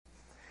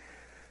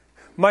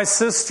My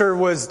sister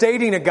was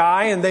dating a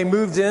guy and they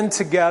moved in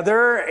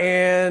together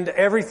and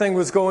everything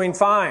was going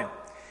fine.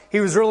 He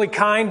was really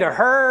kind to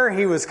her.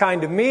 He was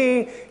kind to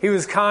me. He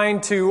was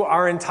kind to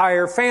our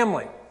entire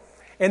family.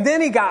 And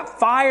then he got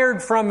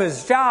fired from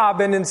his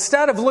job, and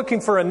instead of looking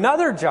for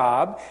another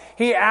job,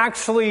 he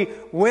actually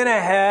went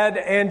ahead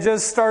and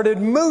just started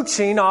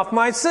mooching off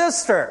my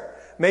sister.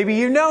 Maybe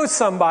you know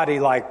somebody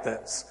like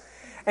this.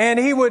 And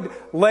he would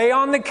lay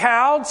on the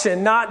couch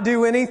and not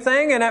do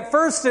anything. And at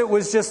first it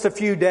was just a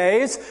few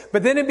days,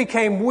 but then it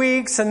became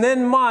weeks and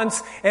then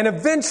months and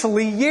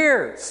eventually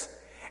years.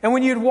 And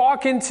when you'd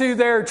walk into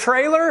their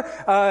trailer,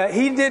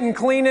 he didn't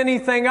clean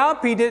anything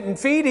up. He didn't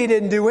feed. He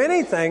didn't do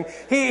anything.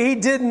 He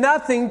did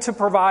nothing to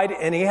provide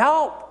any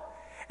help.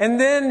 And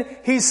then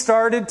he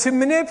started to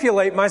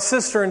manipulate my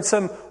sister in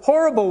some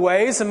horrible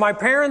ways, and my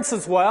parents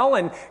as well,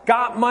 and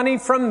got money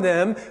from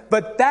them.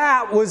 But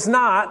that was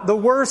not the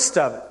worst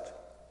of it.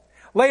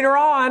 Later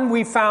on,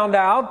 we found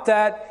out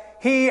that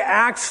he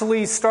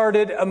actually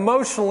started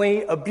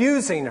emotionally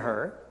abusing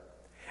her.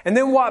 And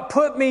then what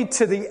put me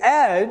to the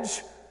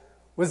edge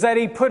was that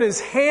he put his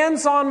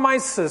hands on my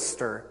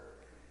sister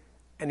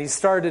and he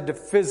started to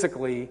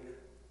physically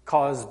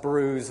cause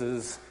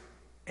bruises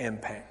and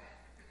pain.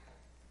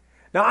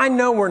 Now, I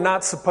know we're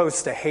not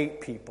supposed to hate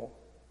people.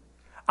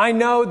 I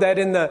know that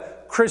in the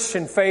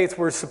Christian faith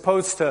we're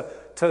supposed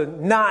to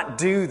not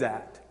do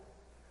that.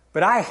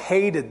 But I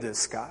hated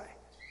this guy,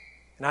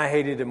 and I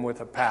hated him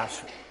with a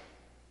passion.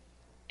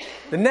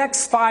 The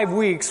next 5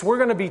 weeks, we're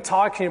going to be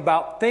talking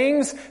about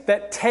things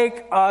that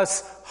take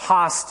us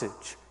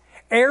hostage.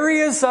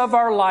 Areas of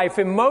our life,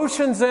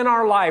 emotions in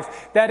our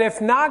life that if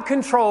not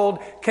controlled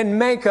can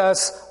make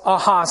us a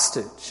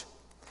hostage.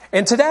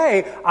 And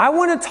today, I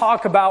want to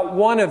talk about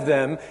one of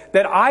them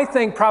that I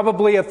think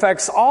probably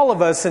affects all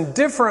of us in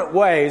different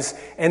ways,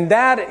 and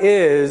that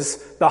is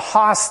the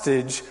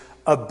hostage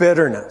of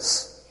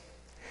bitterness.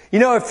 You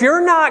know, if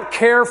you're not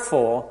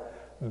careful,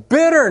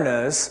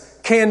 bitterness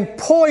can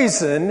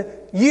poison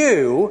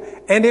you,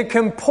 and it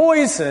can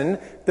poison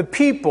the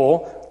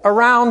people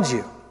around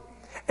you.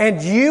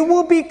 And you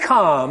will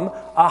become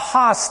a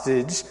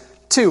hostage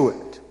to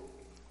it.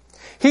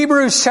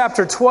 Hebrews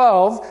chapter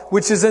 12,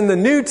 which is in the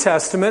New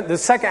Testament, the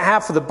second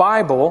half of the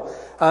Bible,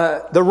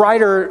 the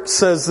writer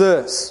says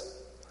this: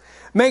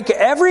 "Make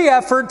every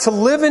effort to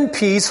live in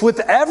peace with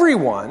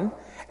everyone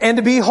and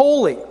to be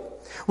holy.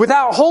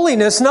 Without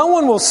holiness, no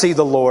one will see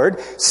the Lord.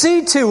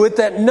 See to it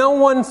that no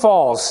one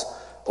falls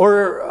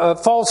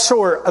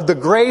short of the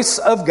grace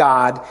of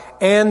God,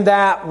 and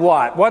that"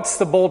 what? What's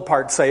the bold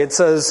part say? It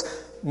says,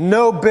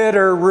 "No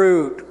bitter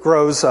root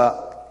grows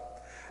up."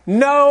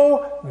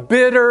 No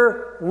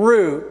bitter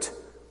root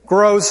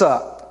grows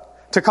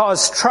up to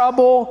cause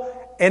trouble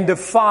and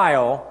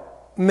defile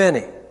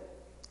many.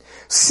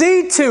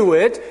 See to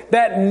it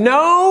that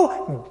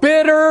no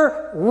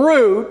bitter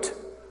root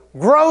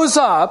grows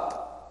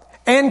up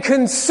and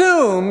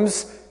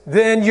consumes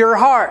then your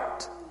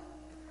heart.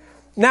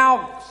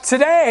 Now,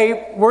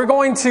 today, we're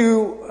going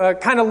to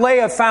kind of lay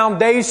a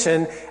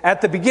foundation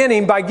at the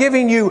beginning by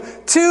giving you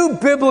two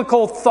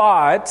biblical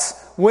thoughts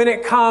when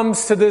it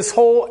comes to this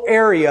whole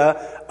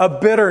area of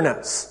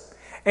bitterness.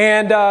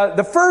 And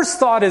the first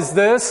thought is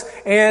this,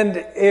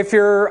 and if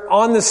you're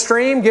on the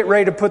stream, get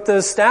ready to put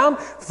this down.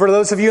 For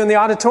those of you in the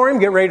auditorium,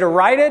 get ready to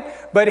write it.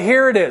 But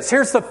here it is.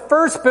 Here's the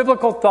first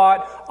biblical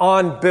thought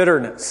on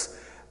bitterness.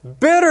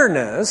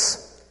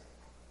 Bitterness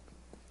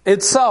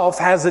itself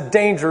has a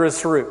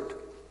dangerous root.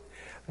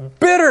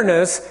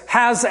 Bitterness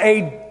has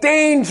a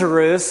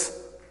dangerous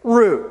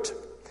root.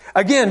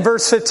 Again,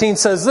 verse 15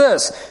 says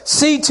this: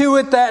 "See to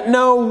it that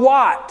no"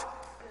 what?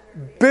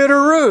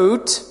 Bitter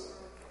root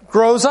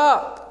grows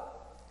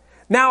up.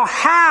 Now,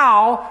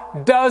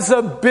 how does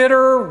a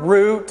bitter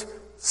root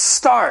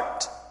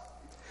start?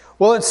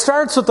 Well, it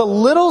starts with a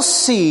little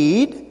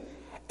seed,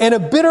 and a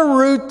bitter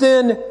root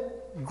then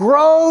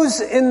grows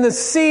in the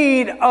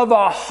seed of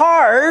a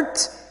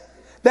heart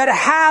that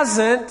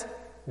hasn't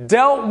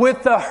dealt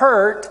with the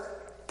hurt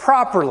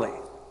properly.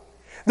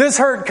 This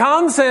hurt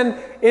comes and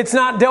it's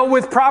not dealt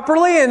with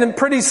properly, and then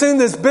pretty soon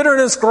this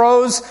bitterness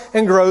grows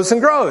and grows and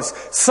grows.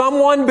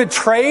 Someone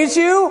betrays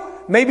you.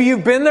 Maybe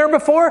you've been there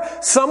before.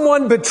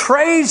 Someone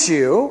betrays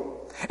you,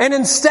 and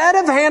instead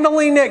of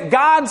handling it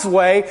God's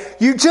way,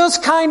 you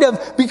just kind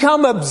of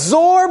become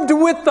absorbed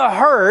with the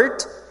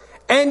hurt,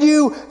 and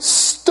you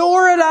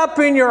store it up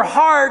in your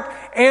heart,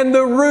 and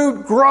the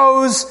root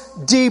grows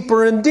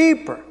deeper and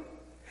deeper.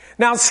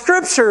 Now,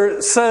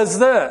 Scripture says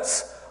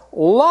this: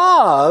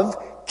 love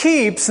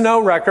keeps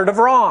no record of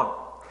wrong.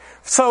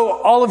 So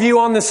all of you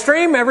on the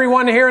stream,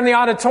 everyone here in the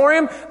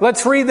auditorium,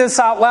 let's read this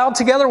out loud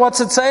together.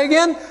 What's it say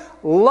again?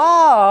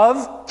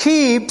 Love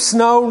keeps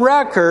no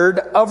record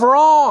of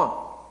wrong.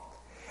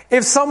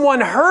 If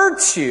someone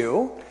hurts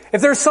you,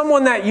 if there's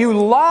someone that you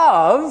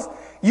love,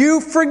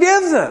 you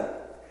forgive them.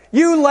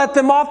 You let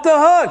them off the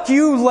hook.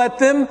 You let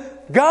them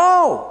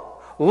go.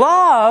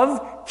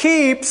 Love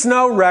keeps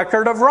no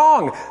record of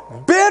wrong.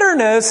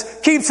 Bitterness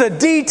keeps a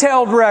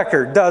detailed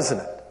record, doesn't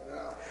it?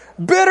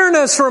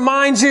 Bitterness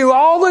reminds you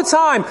all the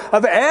time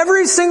of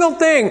every single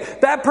thing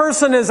that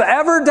person has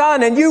ever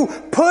done, and you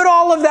put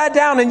all of that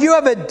down and you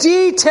have a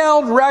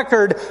detailed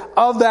record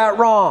of that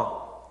wrong.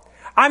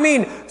 I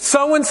mean,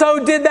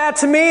 so-and-so did that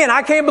to me and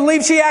I can't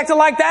believe she acted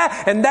like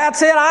that, and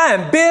that's it. I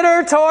am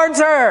bitter towards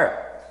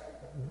her.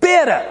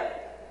 Bitter.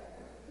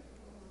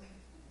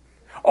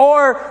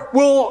 Or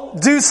we'll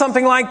do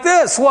something like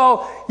this.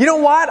 Well, you know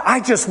what?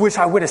 I just wish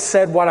I would have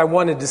said what I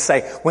wanted to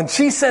say. When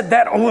she said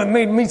that, it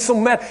made me so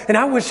mad. And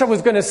I wish I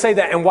was going to say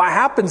that. And what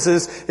happens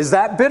is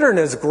that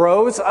bitterness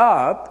grows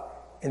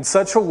up in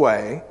such a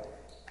way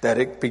that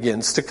it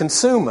begins to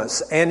consume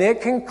us. And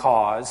it can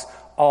cause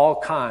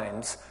all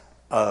kinds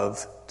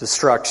of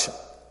destruction.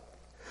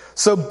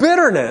 So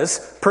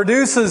bitterness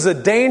produces a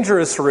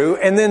dangerous root.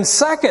 And then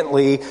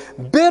secondly,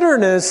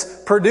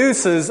 bitterness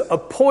produces a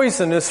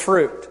poisonous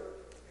fruit.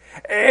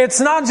 It's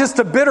not just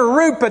a bitter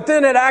root, but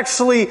then it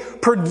actually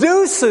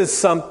produces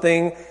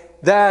something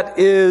that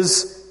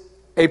is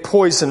a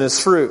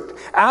poisonous fruit.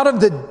 Out of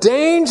the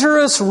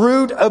dangerous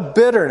root of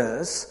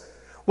bitterness,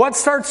 what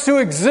starts to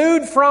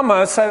exude from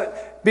us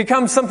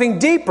becomes something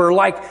deeper,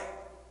 like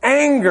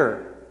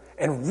anger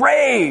and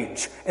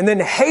rage and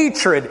then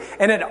hatred.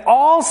 And it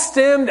all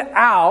stemmed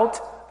out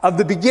of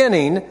the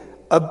beginning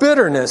of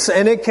bitterness.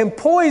 And it can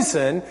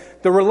poison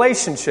the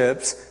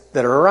relationships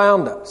that are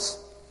around us.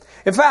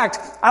 In fact,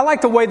 I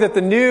like the way that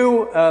the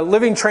New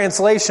Living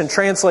Translation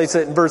translates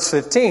it in verse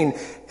 15.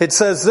 It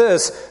says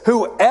this: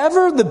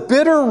 whenever the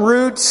bitter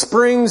root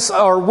springs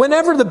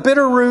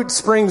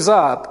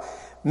up,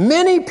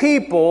 many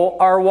people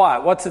are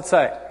what? What's it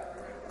say?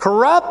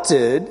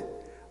 Corrupted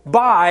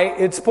by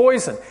its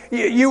poison.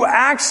 You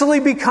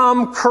actually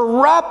become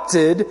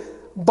corrupted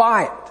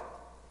by it.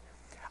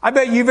 I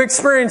bet you've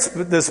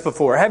experienced this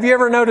before. Have you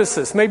ever noticed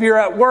this? Maybe you're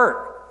at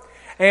work.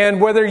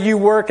 And whether you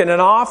work in an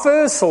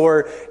office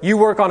or you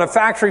work on a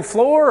factory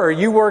floor or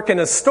you work in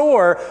a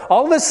store,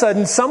 all of a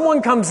sudden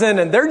someone comes in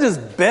and they're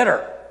just bitter.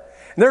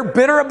 And they're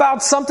bitter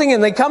about something,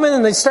 and they come in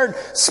and they start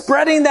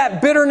spreading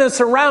that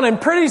bitterness around, and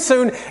pretty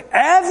soon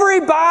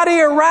everybody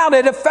around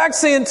it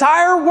affects the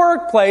entire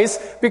workplace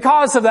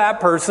because of that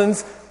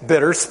person's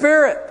bitter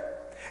spirit.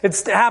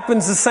 It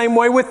happens the same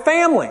way with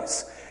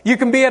families. You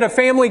can be at a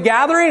family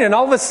gathering and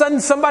all of a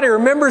sudden somebody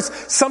remembers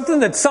something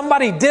that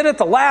somebody did at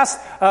the last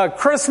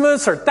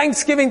Christmas or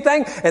Thanksgiving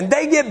thing, and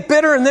they get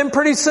bitter, and then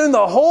pretty soon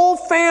the whole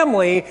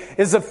family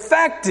is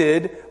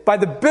affected by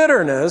the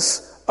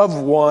bitterness of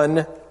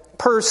one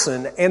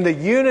person, and the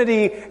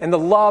unity and the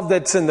love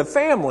that's in the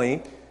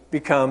family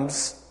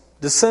becomes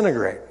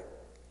disintegrated.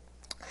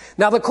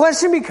 Now the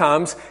question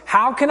becomes,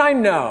 how can I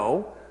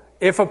know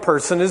if a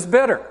person is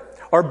bitter?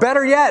 Or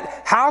better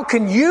yet, how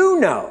can you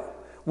know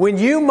when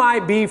you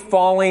might be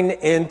falling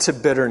into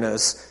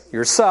bitterness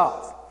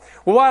yourself?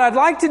 Well, what I'd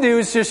like to do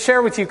is just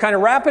share with you, kind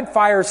of rapid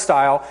fire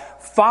style,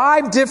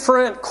 5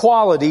 different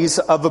qualities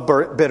of a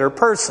bitter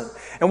person.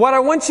 And what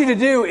I want you to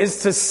do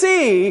is to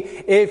see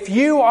if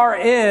you are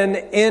in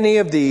any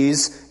of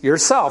these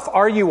yourself.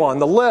 Are you on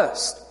the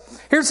list?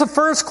 Here's the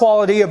first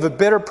quality of a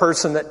bitter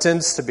person that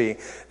tends to be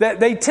that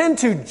they tend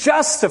to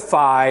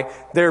justify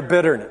their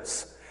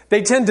bitterness.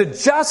 They tend to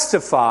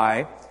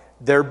justify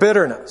their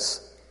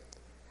bitterness.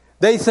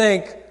 They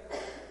think,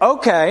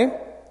 okay,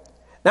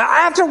 now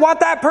after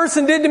what that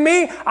person did to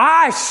me,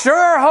 I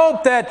sure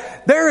hope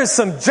that there is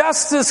some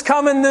justice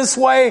coming this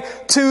way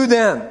to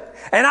them.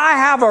 And I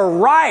have a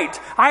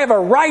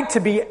right to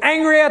be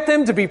angry at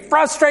them, to be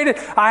frustrated.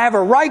 I have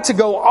a right to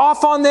go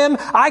off on them.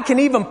 I can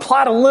even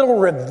plot a little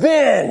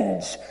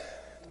revenge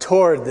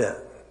toward them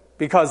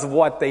because of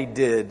what they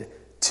did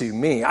to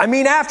me. I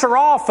mean, after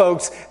all,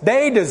 folks,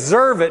 they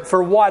deserve it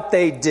for what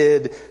they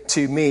did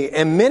to me.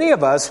 And many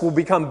of us will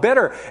become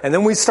bitter, and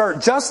then we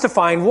start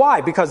justifying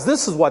why. Because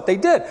this is what they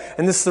did,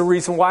 and this is the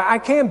reason why I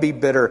can be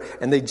bitter,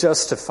 and they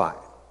justify.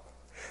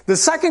 The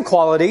second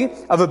quality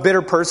of a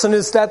bitter person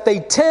is that they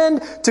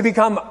tend to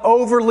become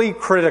overly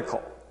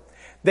critical.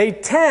 They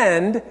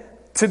tend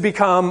to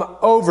become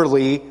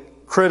overly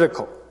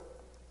critical.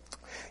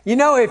 You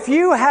know, if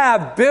you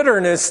have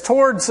bitterness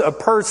towards a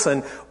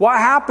person, what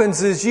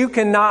happens is you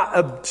cannot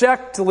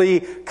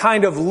objectively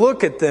kind of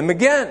look at them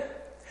again.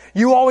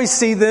 You always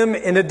see them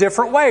in a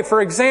different way.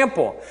 For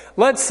example,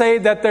 let's say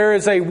that there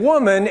is a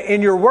woman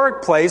in your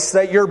workplace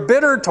that you're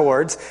bitter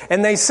towards,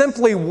 and they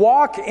simply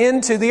walk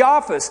into the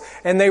office,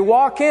 and they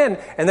walk in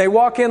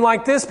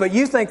like this, but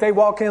you think they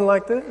walk in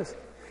like this.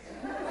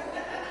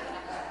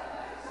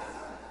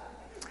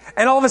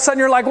 And all of a sudden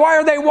you're like, why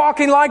are they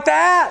walking like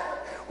that?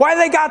 Why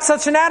they got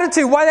such an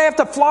attitude? Why they have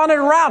to flaunt it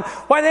around?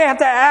 Why they have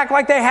to act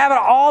like they have it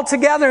all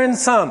together in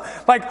some?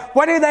 Like,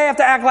 why do they have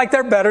to act like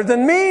they're better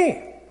than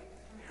me?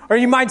 Or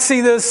you might see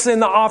this in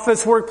the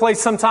office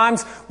workplace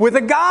sometimes with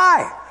a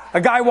guy.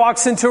 A guy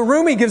walks into a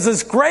room, he gives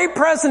this great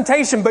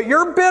presentation, but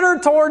you're bitter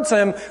towards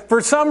him for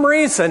some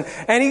reason,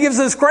 and he gives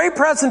this great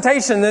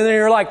presentation, and then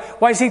you're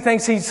like, why does he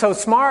think he's so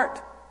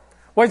smart?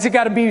 Why does he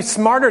got to be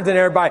smarter than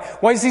everybody?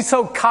 Why is he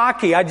so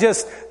cocky? I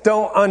just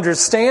don't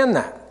understand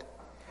that.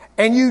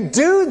 And you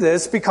do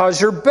this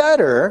because you're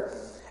bitter,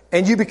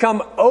 and you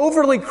become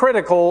overly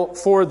critical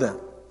for them.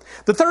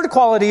 The third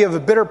quality of a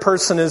bitter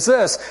person is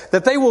this,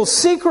 that they will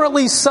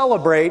secretly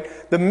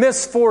celebrate the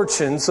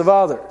misfortunes of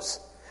others.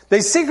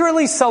 They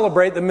secretly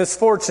celebrate the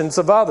misfortunes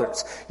of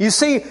others. You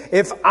see,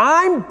 if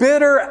I'm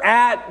bitter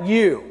at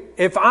you,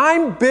 if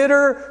I'm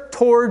bitter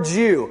towards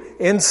you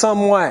in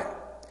some way,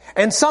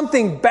 and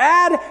something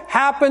bad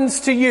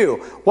happens to you,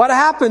 what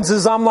happens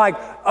is I'm like,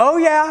 oh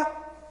yeah,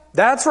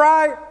 that's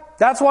right.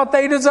 That's what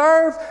they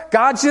deserve.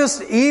 God's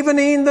just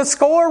evening the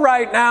score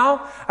right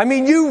now. I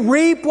mean, you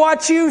reap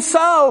what you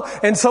sow.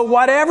 And so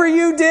whatever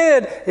you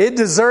did, it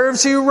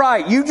deserves you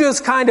right. You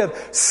just kind of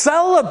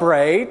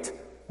celebrate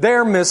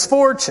their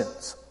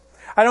misfortunes.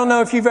 I don't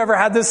know if you've ever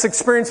had this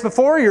experience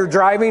before. You're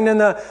driving in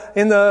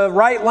the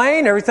right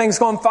lane. Everything's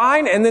going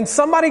fine. And then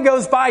somebody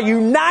goes by you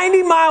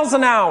 90 miles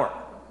an hour.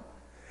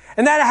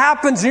 And that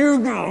happens, you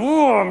go,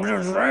 oh, I'm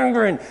just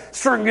angry and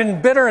start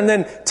getting bitter. And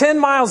then 10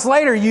 miles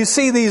later, you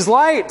see these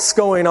lights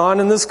going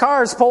on and this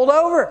car is pulled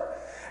over.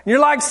 And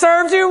you're like,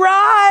 serves you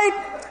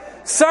right.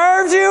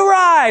 Serves you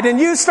right. And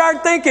you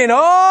start thinking,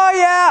 oh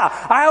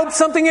yeah, I hope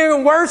something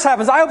even worse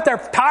happens. I hope their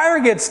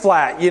tire gets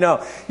flat. You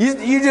know,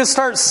 you just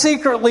start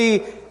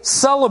secretly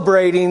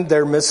celebrating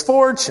their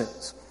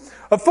misfortunes.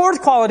 A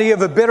fourth quality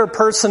of a bitter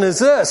person is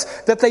this,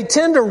 that they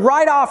tend to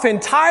write off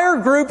entire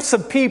groups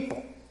of people.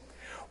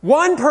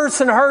 One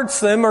person hurts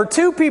them or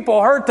two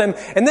people hurt them,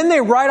 and then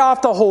they write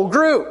off the whole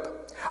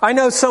group. I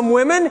know some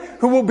women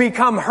who will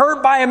become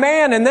hurt by a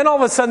man, and then all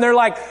of a sudden they're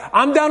like,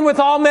 I'm done with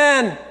all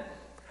men.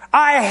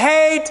 I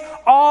hate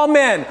all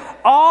men.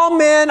 All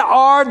men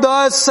are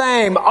the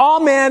same. All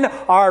men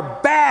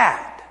are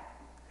bad.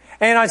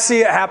 And I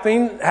see it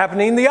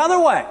happening the other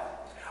way.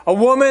 A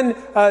woman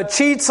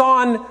cheats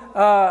on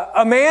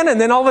a man, and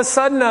then all of a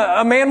sudden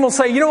a man will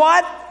say, you know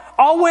what?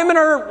 All women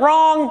are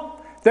wrong.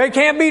 They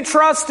can't be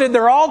trusted.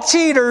 They're all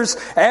cheaters.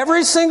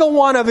 Every single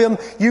one of them.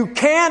 You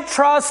can't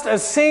trust a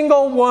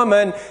single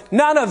woman.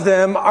 None of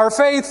them are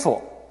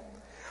faithful.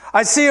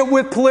 I see it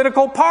with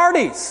political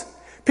parties.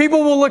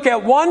 People will look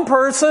at one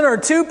person or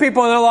two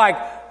people and they're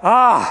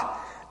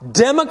like,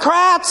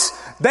 Democrats,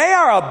 they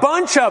are a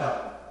bunch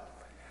of...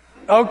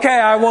 Okay,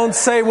 I won't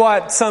say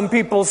what some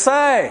people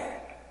say.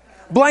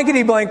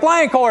 Blankety blank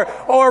blank,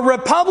 or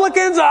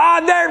Republicans,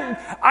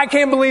 I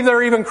can't believe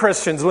they're even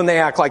Christians when they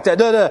act like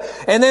that.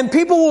 And then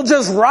people will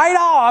just write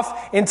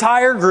off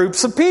entire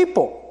groups of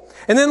people.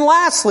 And then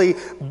lastly,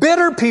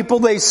 bitter people,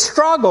 they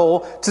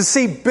struggle to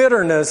see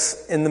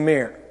bitterness in the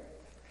mirror.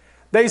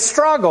 They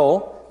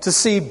struggle to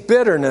see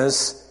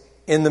bitterness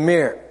in the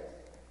mirror.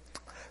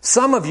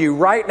 Some of you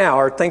right now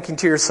are thinking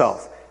to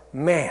yourself,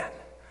 man,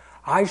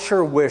 I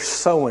sure wish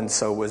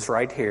so-and-so was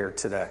right here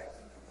today.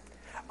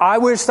 I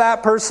wish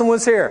that person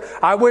was here.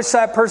 I wish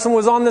that person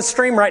was on the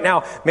stream right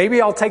now. Maybe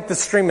I'll take the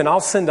stream and I'll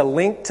send a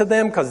link to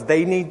them because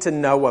they need to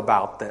know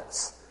about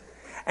this.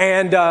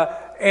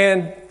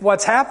 And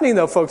what's happening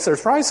though, folks,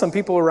 there's probably some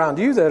people around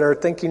you that are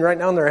thinking right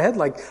now in their head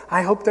like,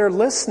 I hope they're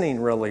listening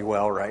really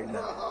well right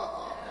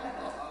now.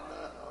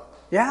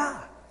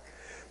 Yeah.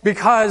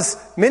 Because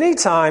many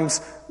times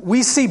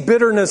we see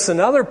bitterness in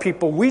other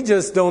people. We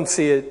just don't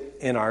see it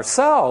in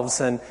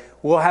ourselves. And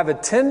we'll have a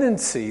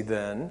tendency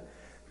then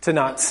to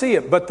not see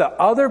it. But the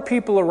other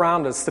people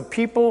around us, the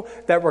people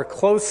that we're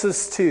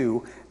closest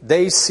to,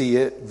 they see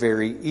it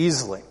very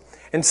easily.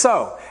 And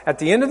so, at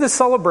the end of the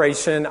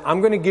celebration, I'm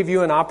going to give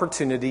you an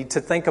opportunity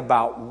to think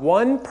about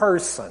one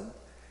person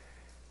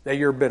that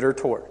you're bitter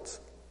towards.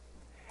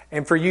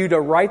 And for you to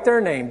write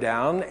their name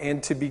down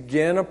and to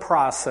begin a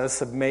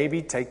process of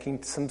maybe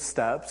taking some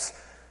steps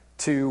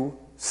to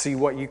see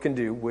what you can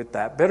do with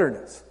that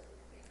bitterness.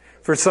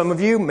 For some of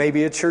you,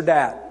 maybe it's your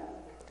dad.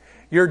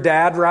 Your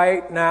dad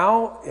right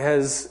now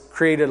has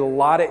created a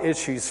lot of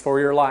issues for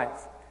your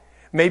life.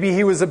 Maybe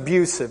he was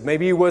abusive.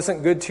 Maybe he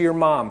wasn't good to your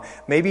mom.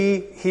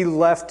 Maybe he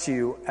left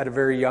you at a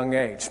very young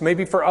age.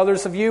 Maybe for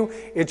others of you,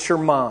 it's your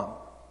mom.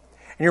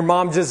 And your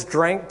mom just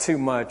drank too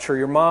much, or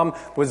your mom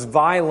was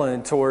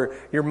violent, or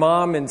your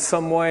mom in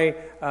some way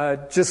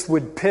just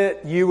would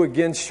pit you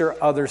against your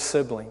other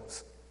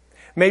siblings.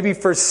 Maybe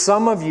for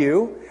some of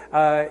you,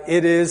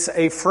 it is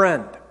a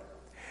friend.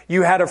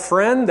 You had a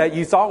friend that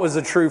you thought was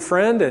a true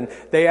friend, and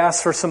they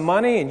asked for some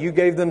money, and you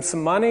gave them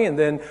some money, and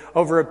then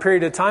over a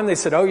period of time they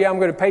said, oh yeah, I'm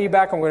going to pay you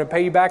back,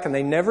 and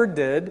they never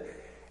did,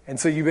 and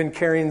so you've been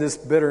carrying this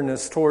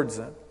bitterness towards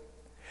them.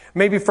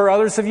 Maybe for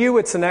others of you,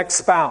 it's an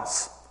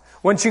ex-spouse.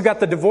 Once you got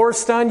the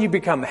divorce done, you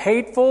become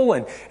hateful,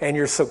 and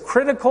you're so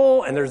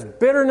critical, and there's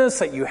bitterness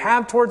that you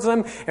have towards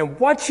them, and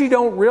what you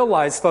don't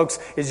realize, folks,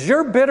 is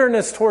your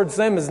bitterness towards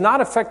them is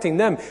not affecting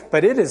them,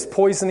 but it is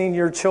poisoning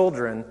your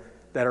children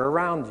that are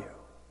around you.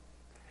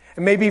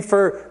 And maybe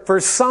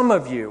for some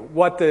of you,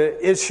 what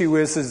the issue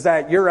is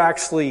that you're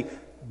actually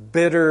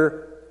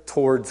bitter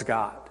towards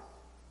God.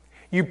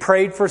 You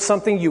prayed for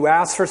something, you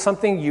asked for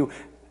something, you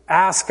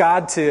asked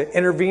God to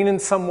intervene in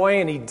some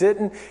way and He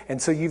didn't,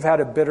 and so you've had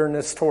a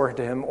bitterness toward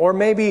Him. Or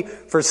maybe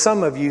for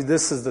some of you,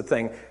 this is the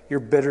thing, you're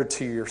bitter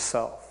to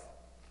yourself.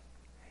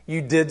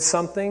 You did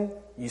something,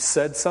 you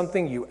said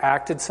something, you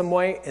acted some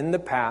way in the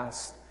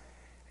past,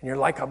 And you're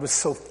like, I was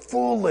so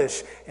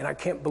foolish, and I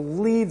can't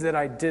believe that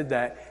I did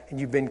that. And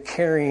you've been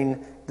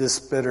carrying this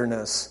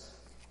bitterness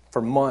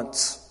for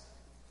months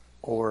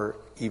or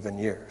even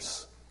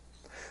years.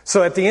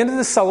 So at the end of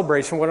the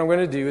celebration, what I'm going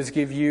to do is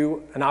give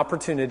you an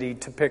opportunity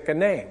to pick a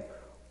name.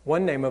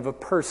 One name of a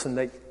person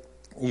that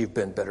you've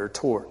been bitter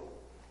toward.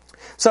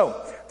 So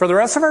for the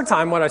rest of our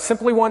time, what I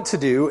simply want to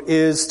do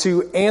is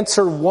to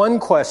answer one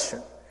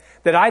question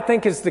that I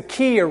think is the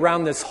key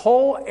around this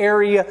whole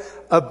area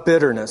of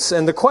bitterness.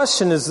 And the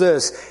question is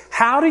this: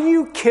 how do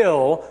you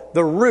kill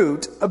the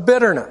root of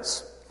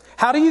bitterness?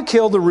 How do you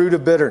kill the root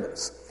of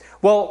bitterness?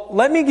 Well,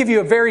 let me give you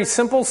a very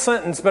simple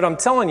sentence, but I'm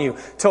telling you,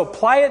 to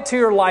apply it to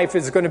your life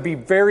is going to be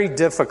very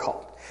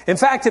difficult. In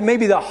fact, it may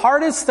be the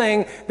hardest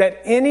thing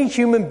that any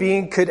human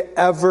being could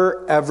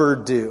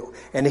ever do.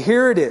 And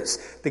here it is.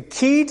 The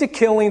key to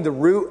killing the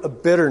root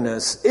of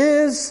bitterness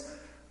is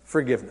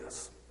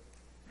forgiveness.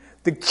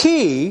 The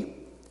key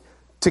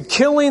to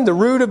killing the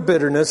root of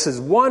bitterness is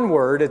one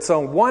word. It's a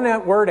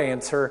one-word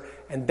answer,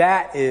 and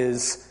that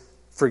is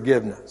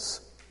forgiveness.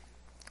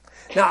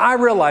 Now, I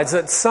realize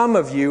that some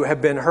of you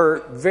have been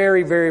hurt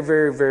very, very,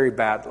 very, very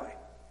badly.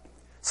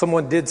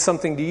 Someone did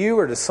something to you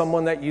or to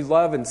someone that you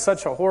love in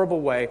such a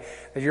horrible way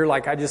that you're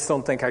like, I just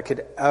don't think I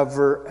could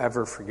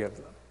ever forgive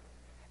them.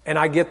 And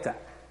I get that.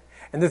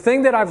 And the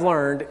thing that I've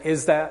learned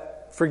is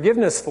that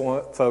forgiveness,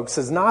 folks,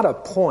 is not a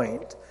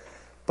point,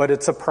 but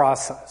it's a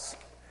process.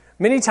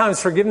 Many times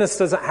forgiveness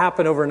doesn't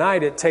happen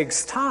overnight. It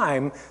takes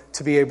time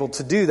to be able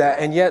to do that.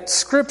 And yet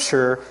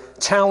Scripture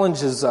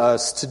challenges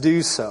us to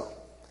do so.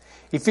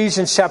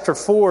 Ephesians chapter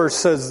 4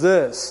 says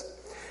this: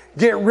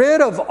 get rid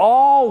of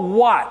all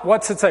what?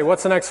 What's it say?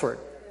 What's the next word?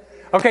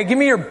 Okay, give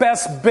me your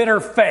best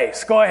bitter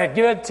face. Go ahead,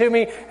 give it to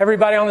me.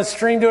 Everybody on the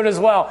stream, do it as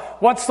well.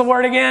 What's the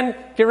word again?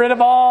 Get rid of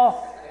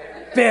all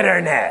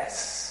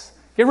bitterness.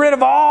 Get rid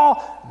of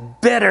all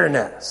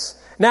bitterness.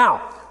 Now,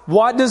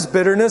 what does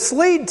bitterness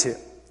lead to?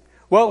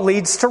 Well, it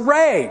leads to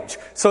rage.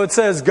 So it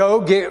says,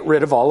 go get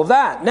rid of all of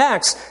that.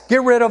 Next,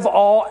 get rid of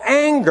all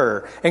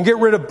anger and get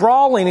rid of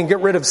brawling and get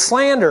rid of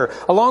slander,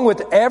 along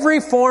with every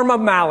form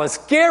of malice.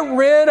 Get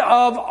rid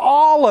of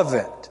all of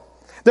it.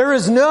 There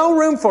is no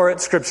room for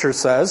it, Scripture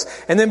says.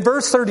 And then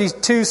verse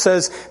 32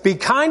 says, be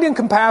kind and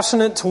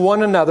compassionate to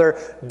one another,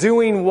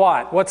 doing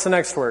what? What's the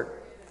next word?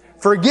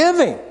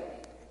 Forgiving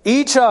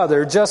each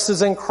other, just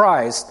as in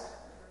Christ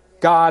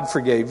God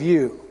forgave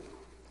you.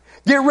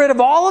 Get rid of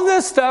all of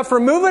this stuff,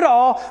 remove it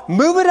all,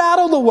 move it out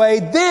of the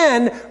way,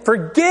 then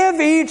forgive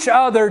each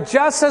other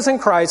just as in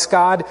Christ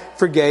God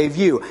forgave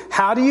you.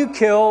 How do you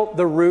kill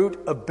the root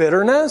of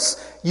bitterness?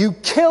 You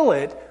kill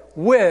it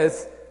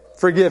with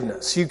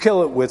forgiveness. You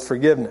kill it with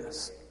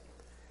forgiveness.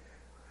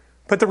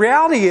 But the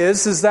reality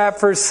is that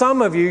for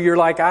some of you, you're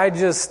like, I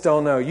just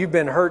don't know. You've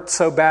been hurt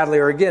so badly,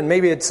 or again,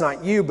 maybe it's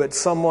not you, but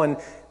someone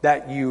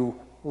that you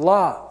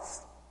love.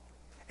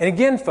 And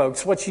again,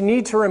 folks, what you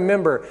need to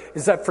remember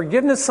is that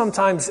forgiveness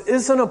sometimes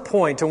isn't a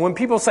point. And when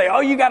people say, oh,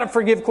 you got to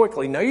forgive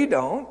quickly. No, you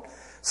don't.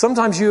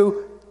 Sometimes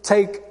you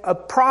take a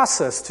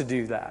process to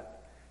do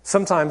that.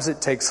 Sometimes it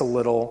takes a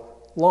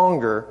little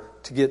longer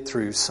to get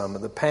through some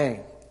of the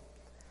pain.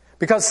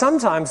 Because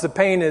sometimes the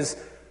pain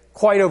is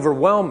quite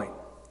overwhelming.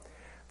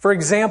 For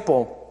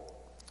example,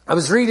 I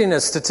was reading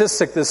a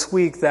statistic this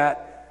week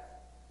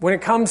that when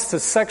it comes to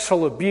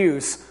sexual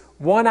abuse,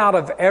 1 out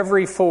of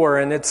every 4,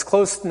 and it's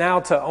close now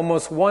to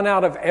almost 1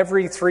 out of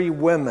every 3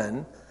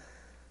 women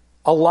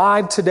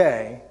alive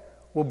today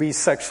will be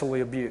sexually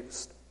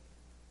abused.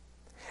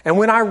 And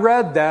when I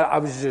read that, I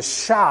was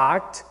just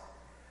shocked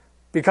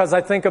because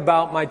I think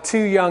about my 2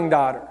 young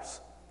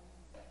daughters.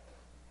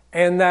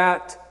 And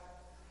that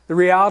the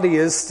reality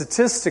is,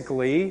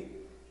 statistically,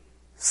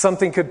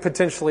 something could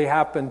potentially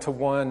happen to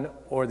one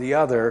or the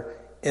other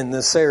in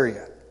this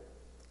area.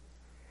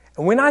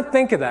 And when I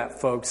think of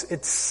that, folks,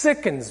 it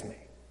sickens me.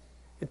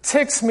 It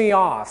ticks me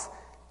off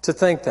to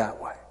think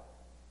that way.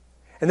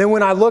 And then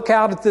when I look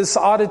out at this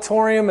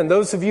auditorium and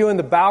those of you in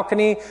the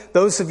balcony,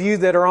 those of you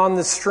that are on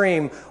the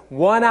stream,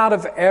 1 out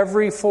of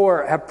every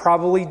 4 have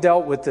probably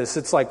dealt with this.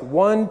 It's like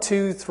 1,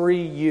 2,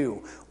 3,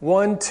 you.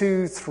 1,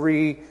 2,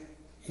 3,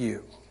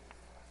 you.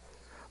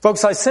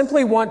 Folks, I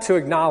simply want to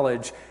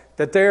acknowledge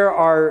that there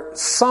are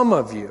some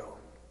of you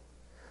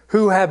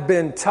who have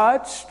been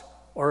touched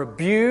or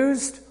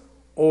abused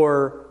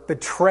or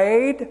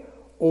betrayed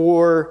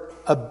or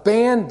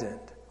abandoned,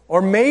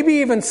 or maybe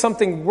even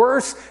something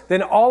worse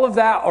than all of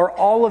that or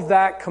all of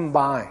that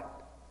combined.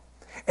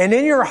 And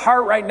in your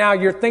heart right now,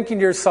 you're thinking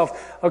to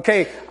yourself,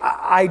 okay,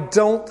 I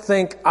don't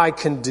think I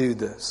can do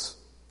this.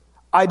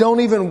 I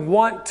don't even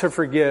want to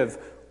forgive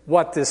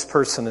what this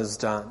person has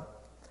done.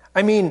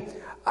 I mean,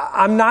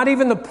 I'm not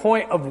even the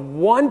point of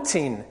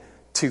wanting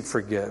to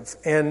forgive.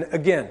 And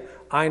again,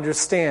 I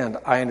understand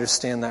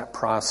that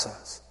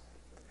process.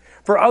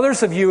 For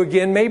others of you,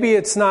 again, maybe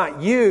it's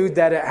not you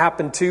that it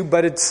happened to,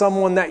 but it's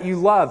someone that you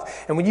love.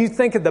 And when you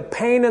think of the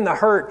pain and the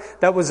hurt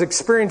that was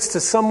experienced to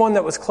someone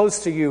that was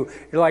close to you,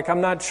 you're like,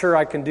 I'm not sure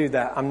I can do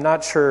that. I'm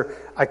not sure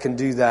I can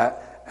do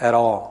that at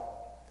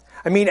all.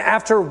 I mean,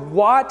 after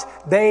what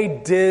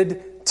they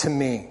did to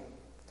me.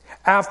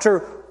 After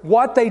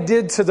what they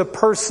did to the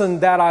person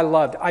that I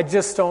loved, I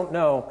just don't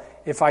know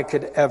if I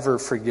could ever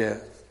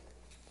forgive.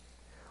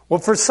 Well,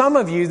 for some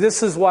of you,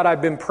 this is what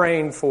I've been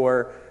praying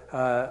for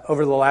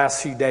over the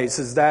last few days,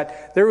 is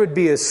that there would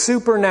be a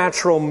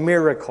supernatural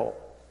miracle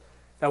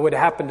that would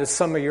happen to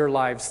some of your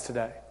lives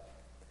today.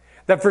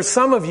 That for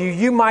some of you,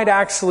 you might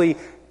actually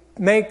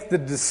make the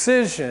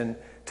decision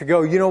to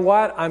go, you know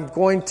what, I'm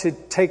going to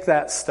take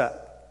that step.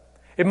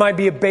 It might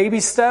be a baby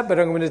step, but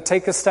I'm going to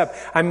take a step.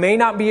 I may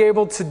not be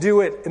able to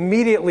do it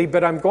immediately,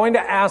 but I'm going to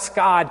ask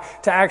God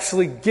to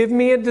actually give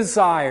me a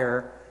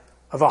desire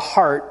of a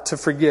heart to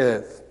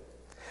forgive.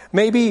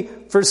 Maybe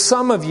for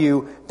some of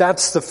you,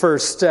 that's the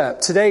first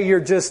step. Today, you're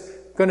just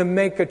going to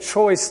make a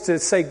choice to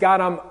say, God,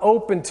 I'm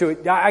open to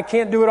it. I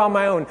can't do it on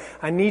my own.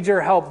 I need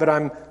your help, but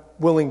I'm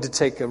willing to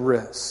take a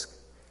risk.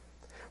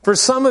 For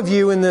some of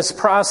you in this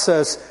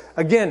process,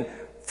 again,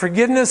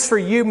 forgiveness for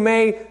you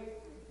may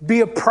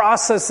be a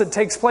process that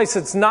takes place.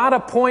 It's not a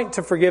point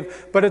to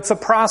forgive, but it's a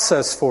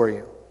process for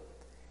you.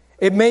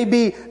 It may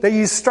be that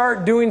you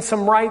start doing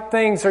some right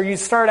things, or you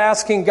start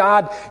asking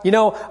God,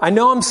 I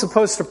know I'm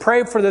supposed to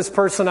pray for this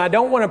person. I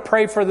don't want to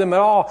pray for them at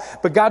all.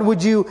 But God,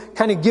 would you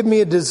kind of give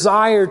me a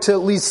desire to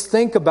at least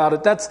think about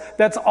it?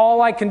 That's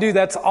all I can do.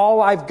 That's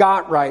all I've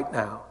got right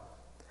now.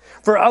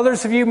 For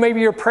others of you,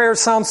 maybe your prayer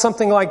sounds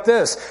something like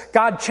this.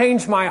 God,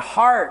 change my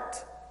heart.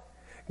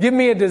 Give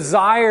me a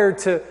desire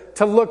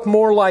to look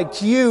more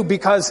like you,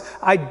 because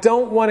I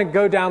don't want to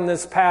go down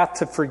this path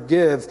to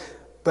forgive,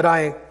 but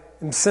I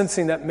am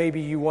sensing that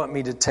maybe you want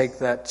me to take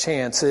that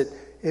chance.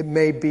 It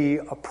may be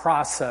a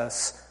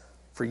process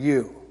for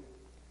you.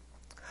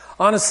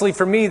 Honestly,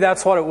 for me,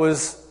 that's what it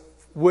was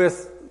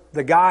with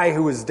the guy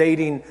who was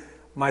dating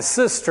my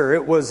sister.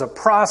 It was a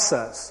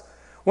process.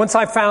 Once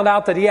I found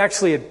out that he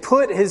actually had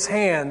put his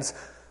hands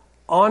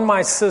on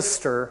my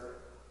sister,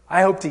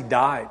 I hoped he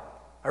died.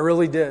 I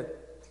really did.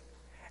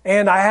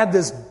 And I had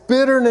this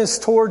bitterness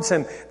towards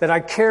him that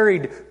I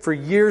carried for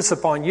years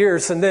upon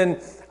years. And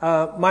then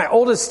my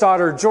oldest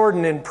daughter,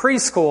 Jordan, in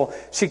preschool,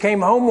 she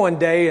came home one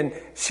day and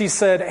she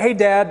said, "Hey,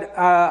 Dad,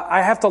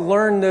 I have to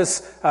learn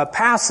this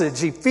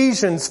passage,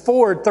 Ephesians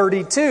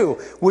 4:32.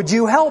 Would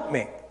you help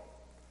me?"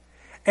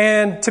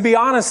 And to be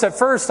honest, at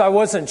first I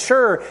wasn't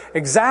sure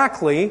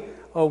exactly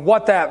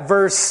what that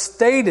verse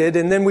stated,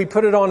 and then we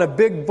put it on a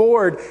big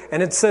board,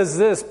 and it says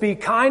this: "Be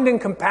kind and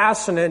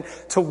compassionate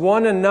to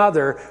one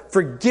another,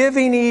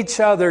 forgiving each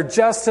other,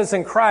 just as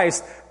in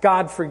Christ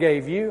God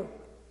forgave you."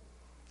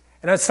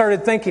 And I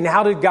started thinking,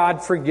 how did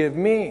God forgive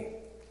me?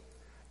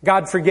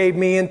 God forgave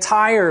me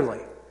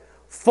entirely,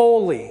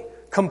 fully,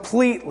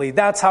 completely.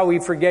 That's how He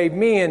forgave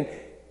me, and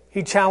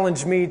He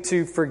challenged me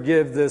to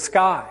forgive this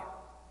guy.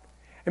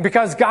 And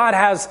because God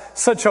has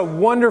such a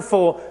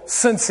wonderful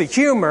sense of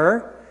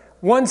humor,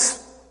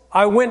 once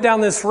I went down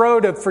this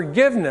road of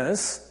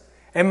forgiveness,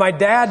 and my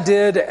dad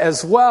did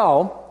as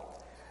well,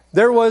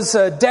 there was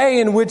a day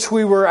in which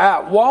we were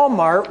at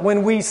Walmart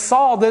when we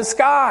saw this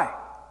guy.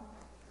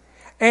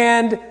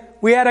 And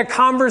we had a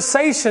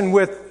conversation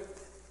with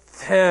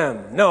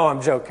him. No,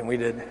 I'm joking, we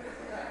didn't.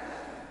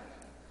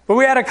 But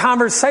we had a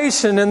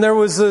conversation, and there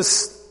was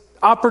this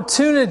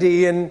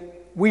opportunity, and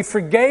we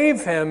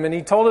forgave him, and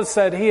he told us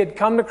that he had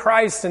come to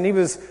Christ and he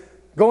was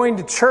going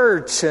to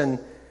church, and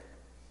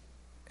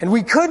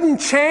we couldn't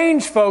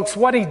change, folks,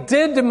 what he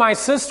did to my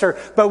sister,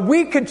 but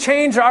we could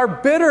change our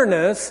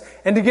bitterness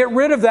and to get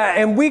rid of that,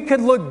 and we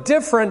could look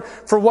different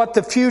for what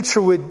the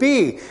future would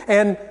be.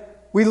 And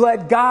we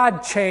let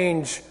God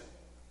change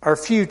our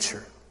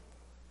future.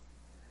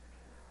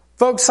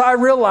 Folks, I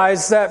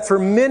realize that for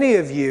many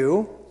of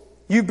you,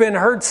 you've been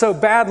hurt so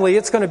badly,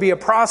 it's going to be a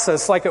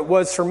process like it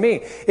was for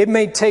me. It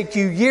may take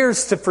you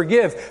years to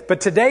forgive, but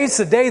today's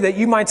the day that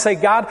you might say,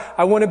 God,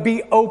 I want to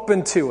be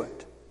open to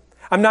it.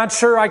 I'm not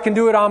sure I can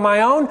do it on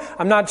my own.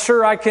 I'm not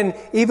sure I can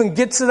even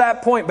get to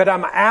that point, but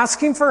I'm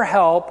asking for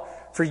help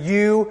for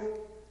you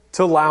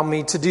to allow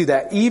me to do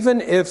that,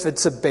 even if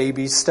it's a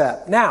baby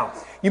step. Now,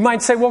 you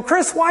might say, well,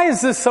 Chris, why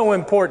is this so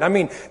important? I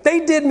mean,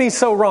 they did me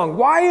so wrong.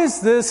 Why is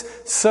this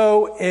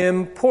so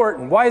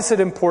important? Why is it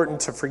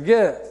important to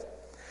forgive?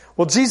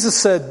 Well, Jesus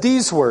said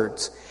these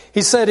words.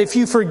 He said, if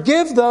you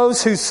forgive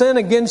those who sin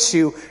against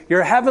you,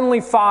 your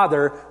heavenly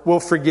Father will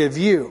forgive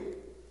you.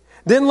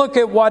 Then look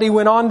at what he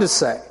went on to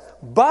say.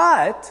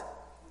 But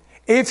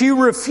if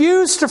you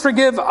refuse to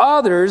forgive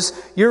others,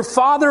 your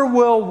Father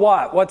will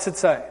what? What's it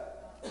say?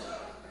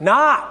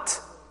 Not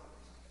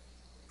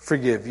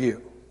forgive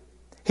you.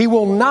 He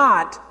will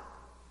not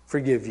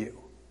forgive you.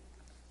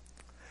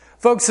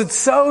 Folks, it's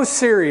so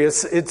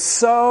serious. It's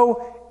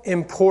so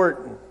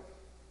important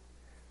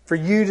for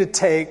you to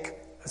take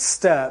a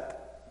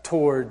step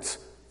towards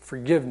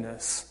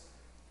forgiveness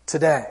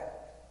today.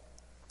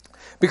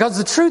 Because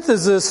the truth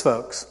is this,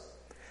 folks.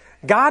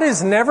 God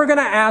is never going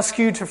to ask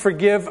you to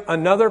forgive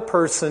another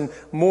person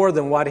more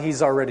than what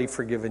He's already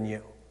forgiven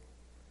you.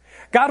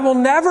 God will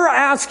never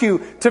ask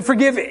you to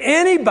forgive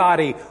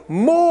anybody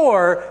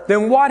more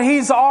than what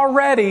He's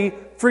already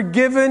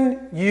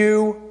forgiven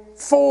you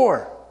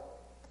for.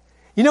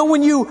 You know,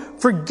 when you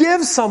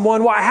forgive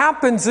someone, what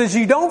happens is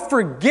you don't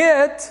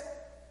forget.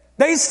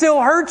 They still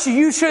hurt you.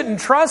 You shouldn't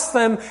trust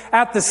them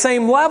at the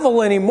same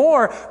level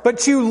anymore,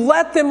 but you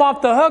let them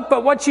off the hook.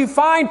 But what you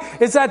find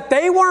is that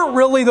they weren't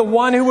really the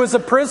one who was a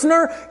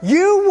prisoner.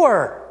 You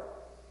were.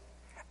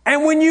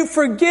 And when you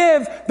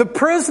forgive, the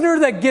prisoner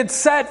that gets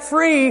set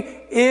free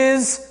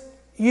is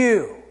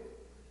you.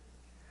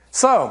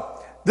 So,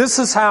 this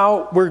is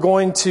how we're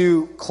going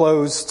to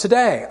close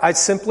today. I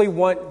simply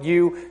want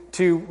you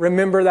to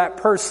remember that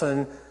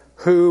person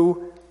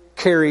who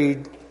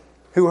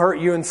hurt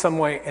you in some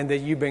way and that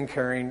you've been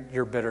carrying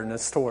your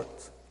bitterness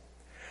towards.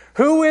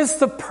 Who is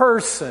the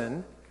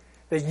person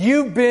that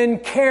you've been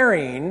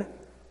carrying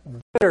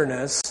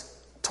bitterness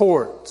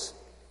towards?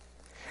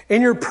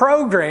 In your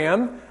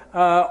program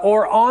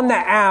or on the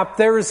app,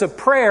 there is a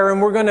prayer,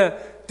 and we're going to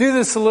do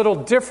this a little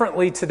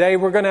differently today.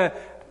 We're going to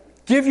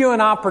give you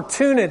an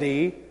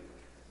opportunity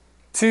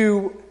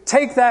to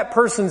take that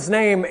person's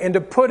name and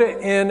to put it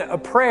in a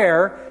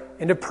prayer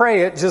and to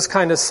pray it just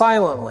kind of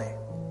silently.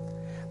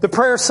 The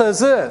prayer says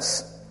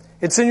this.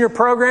 It's in your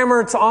program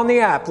or it's on the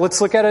app.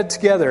 Let's look at it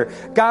together.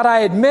 God, I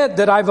admit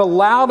that I've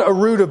allowed a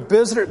root of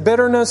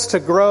bitterness to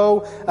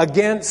grow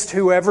against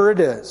whoever it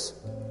is.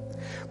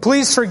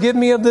 Please forgive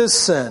me of this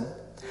sin.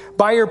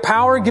 By your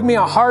power, give me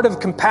a heart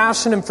of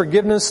compassion and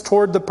forgiveness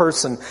toward the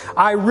person.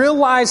 I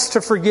realize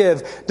to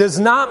forgive does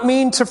not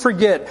mean to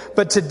forget,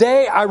 but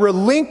today I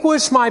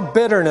relinquish my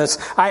bitterness.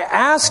 I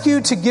ask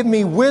you to give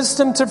me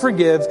wisdom to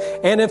forgive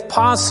and, if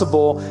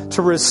possible,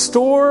 to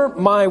restore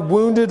my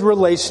wounded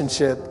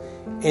relationship.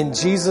 In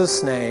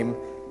Jesus' name,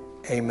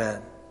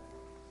 amen.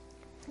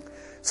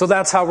 So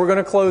that's how we're going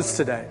to close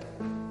today.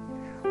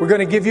 We're going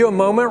to give you a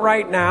moment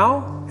right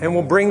now, and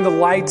we'll bring the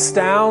lights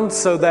down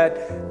so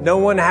that no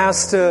one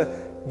has to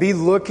be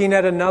looking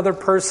at another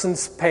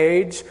person's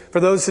page.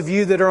 For those of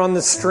you that are on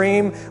the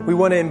stream, we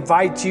want to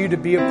invite you to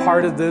be a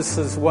part of this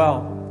as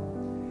well.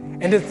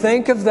 And to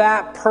think of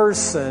that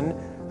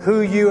person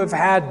who you have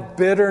had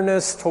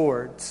bitterness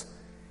towards.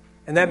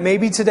 And that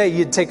maybe today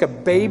you'd take a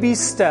baby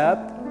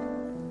step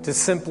to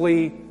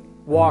simply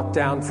walk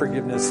down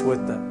forgiveness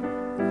with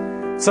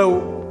them.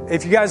 So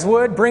if you guys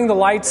would, bring the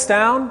lights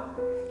down.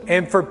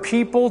 And for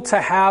people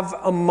to have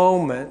a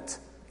moment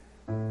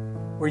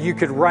where you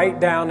could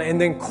write down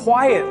and then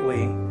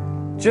quietly,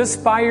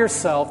 just by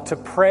yourself, to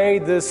pray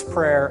this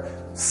prayer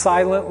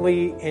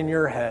silently in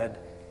your head,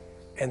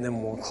 and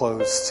then we'll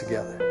close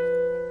together.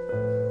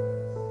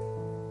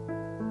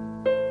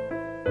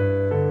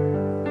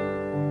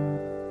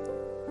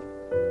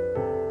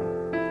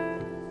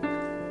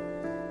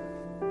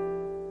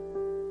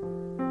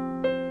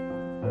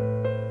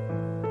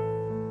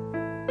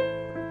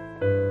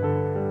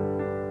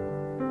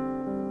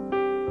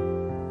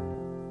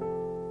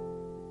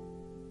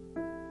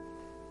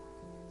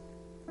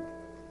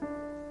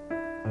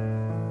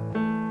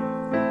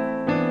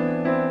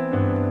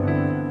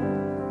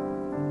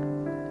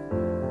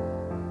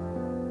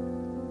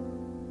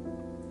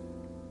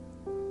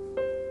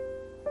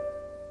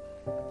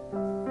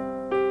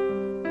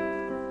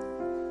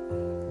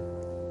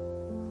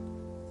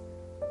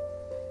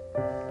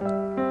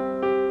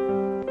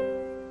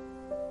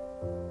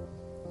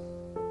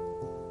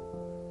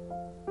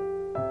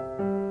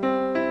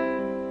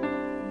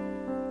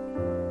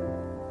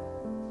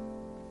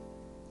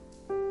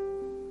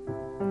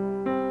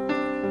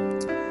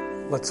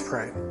 Let's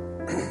pray.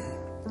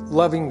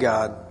 Loving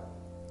God,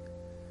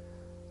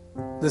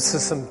 this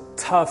is some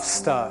tough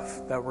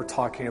stuff that we're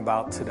talking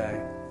about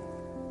today.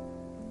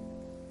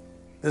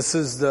 This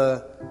is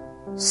the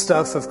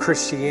stuff of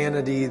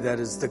Christianity that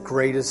is the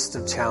greatest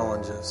of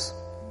challenges.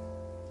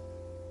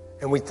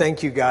 And we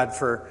thank you, God,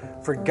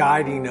 for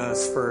guiding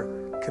us,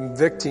 for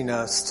convicting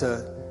us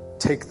to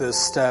take this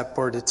step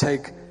or to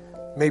take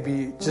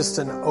maybe just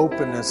an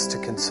openness to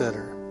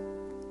consider.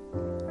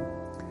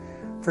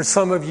 For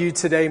some of you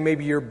today,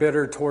 maybe you're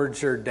bitter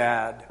towards your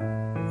dad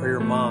or your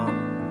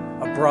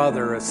mom, a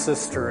brother, a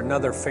sister,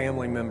 another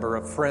family member,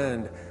 a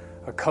friend,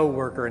 a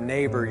coworker, a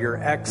neighbor, your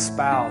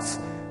ex-spouse,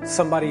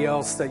 somebody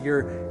else that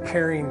you're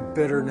carrying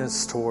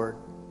bitterness toward.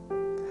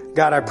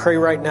 God, I pray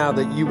right now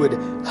that you would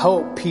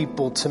help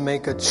people to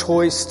make a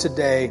choice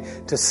today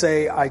to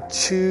say, I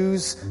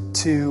choose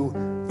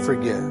to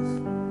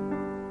forgive.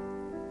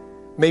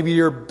 Maybe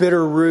your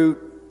bitter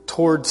root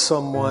towards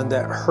someone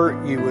that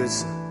hurt you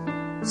is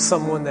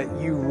someone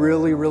that you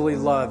really, really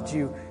loved.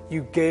 You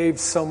gave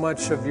so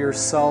much of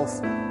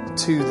yourself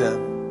to them.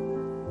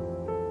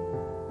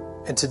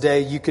 And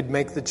today you could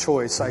make the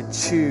choice, I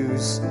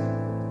choose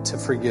to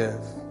forgive.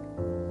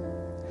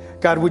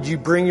 God, would you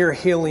bring your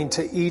healing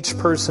to each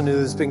person who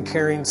has been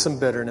carrying some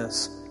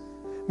bitterness?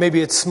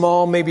 Maybe it's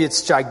small, maybe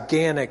it's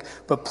gigantic,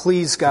 but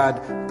please,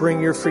 God, bring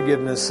your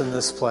forgiveness in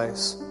this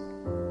place.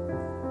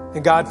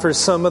 And God, for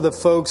some of the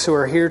folks who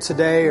are here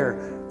today,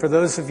 or for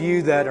those of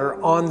you that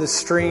are on the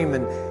stream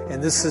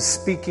and this is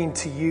speaking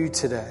to you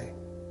today,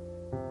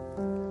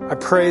 I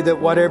pray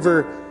that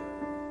whatever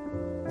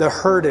the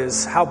hurt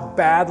is, how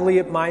badly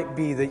it might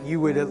be, that you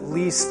would at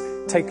least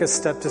take a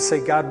step to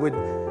say, God,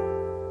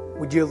 would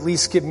would you at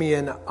least give me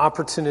an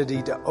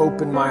opportunity to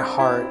open my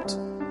heart?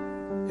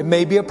 It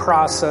may be a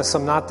process.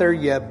 I'm not there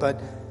yet,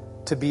 but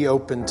to be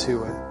open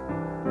to it.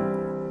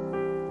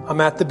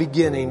 I'm at the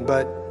beginning,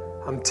 but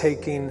I'm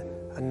taking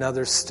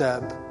another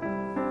step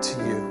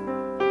to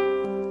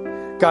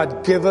you.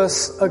 God, give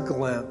us a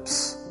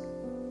glimpse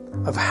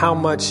of how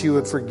much you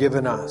have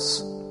forgiven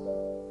us.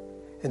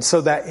 And so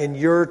that in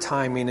your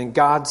timing, in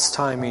God's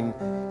timing,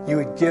 you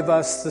would give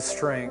us the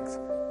strength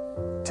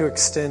to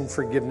extend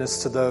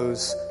forgiveness to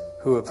those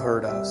who have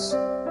hurt us.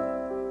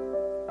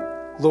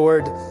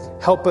 Lord,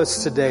 help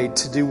us today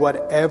to do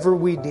whatever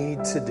we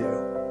need to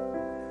do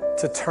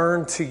to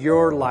turn to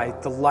your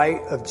light, the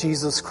light of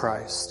Jesus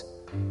Christ,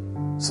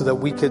 so that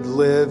we could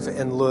live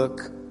and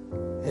look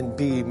and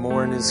be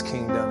more in his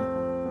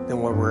kingdom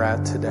than where we're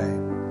at today.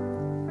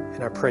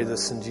 And I pray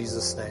this in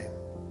Jesus' name.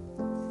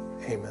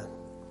 Amen.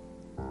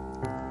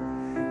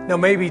 Now,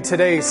 maybe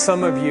today,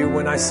 some of you,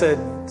 when I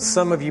said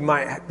some of you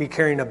might be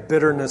carrying a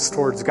bitterness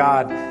towards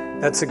God,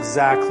 that's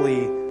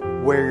exactly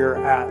where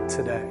you're at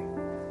today.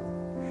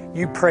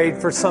 You prayed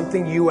for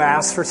something, you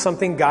asked for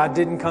something, God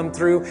didn't come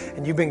through,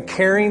 and you've been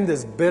carrying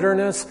this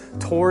bitterness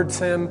towards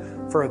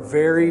him for a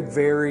very,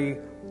 very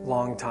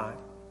long time.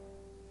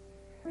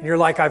 And you're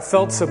like, I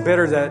felt so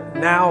bitter that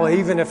now,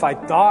 even if I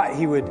thought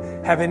he would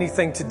have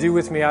anything to do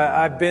with me,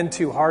 I've been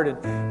too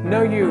hardened.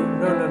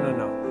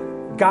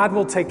 No. God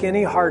will take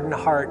any hardened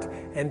heart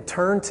and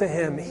turn to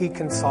him. He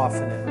can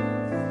soften it.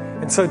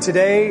 And so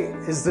today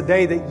is the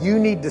day that you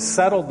need to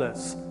settle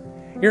this.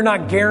 You're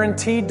not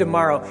guaranteed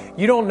tomorrow.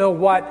 You don't know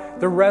what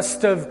the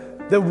rest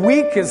of the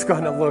week is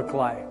going to look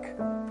like.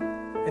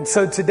 And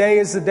so today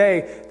is the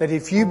day that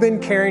if you've been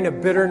carrying a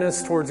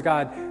bitterness towards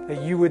God,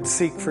 that you would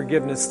seek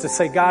forgiveness, to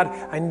say, God,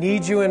 I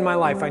need you in my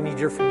life. I need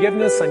your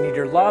forgiveness. I need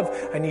your love.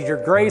 I need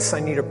your grace. I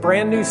need a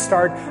brand new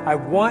start. I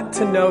want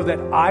to know that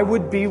I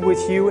would be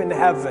with you in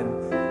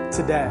heaven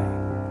today.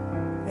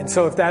 And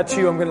so if that's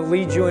you, I'm going to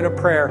lead you in a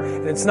prayer.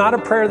 And it's not a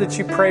prayer that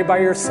you pray by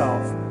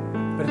yourself,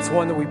 but it's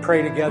one that we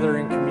pray together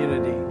in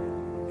community.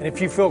 And if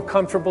you feel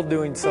comfortable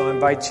doing so, I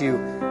invite you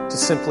to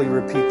simply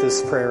repeat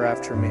this prayer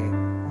after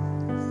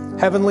me.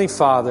 Heavenly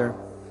Father,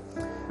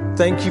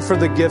 thank you for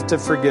the gift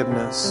of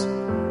forgiveness.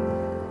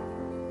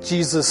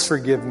 Jesus,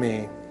 forgive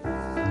me.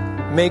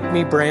 Make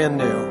me brand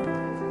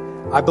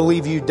new. I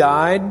believe you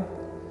died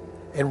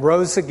and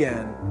rose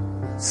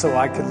again so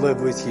I could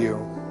live with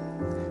you.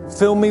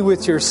 Fill me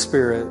with your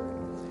Spirit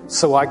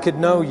so I could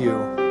know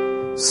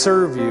you,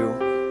 serve you,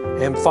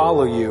 and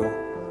follow you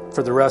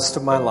for the rest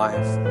of my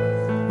life.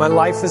 My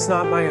life is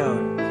not my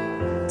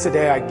own.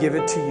 Today I give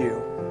it to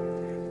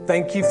you.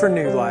 Thank you for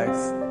new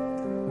life.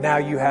 Now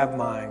you have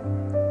mine.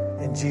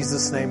 In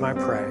Jesus' name I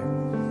pray.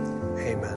 Amen.